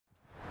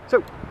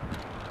So,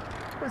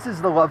 this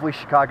is the lovely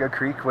Chicago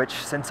Creek, which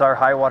since our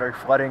high water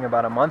flooding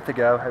about a month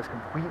ago has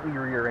completely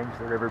rearranged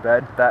the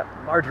riverbed. That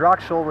large rock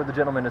shoal where the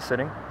gentleman is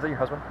sitting, is that your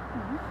husband?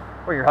 Mm-hmm.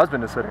 Where your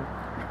husband is sitting,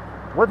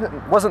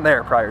 wasn't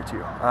there prior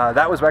to.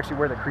 That was actually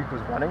where the creek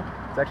was running.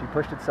 It's actually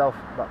pushed itself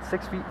about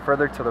 6 feet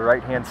further to the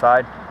right-hand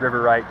side,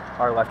 river right,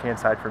 our left-hand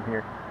side from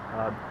here.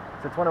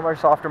 So it's one of our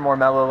softer, more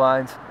mellow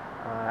lines.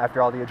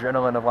 After all the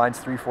adrenaline of lines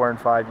 3, 4,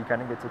 and 5, you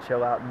kind of get to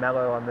chill out and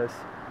mellow on this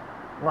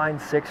line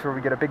 6 where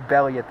we get a big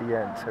belly at the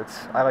end. So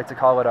I like to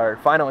call it our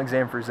final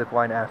exam for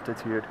zipline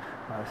aptitude.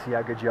 See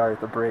how good you are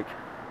at the break.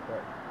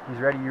 But he's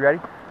ready, you ready?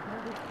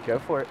 Ready. Go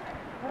for it.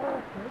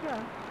 Here we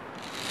go.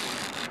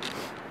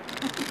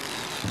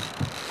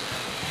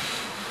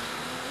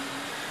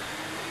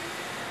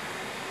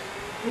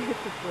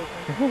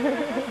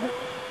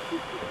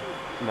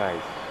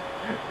 Nice.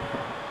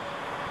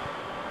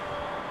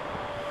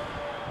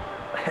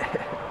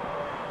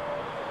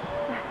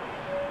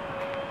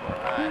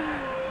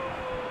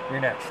 You're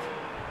next.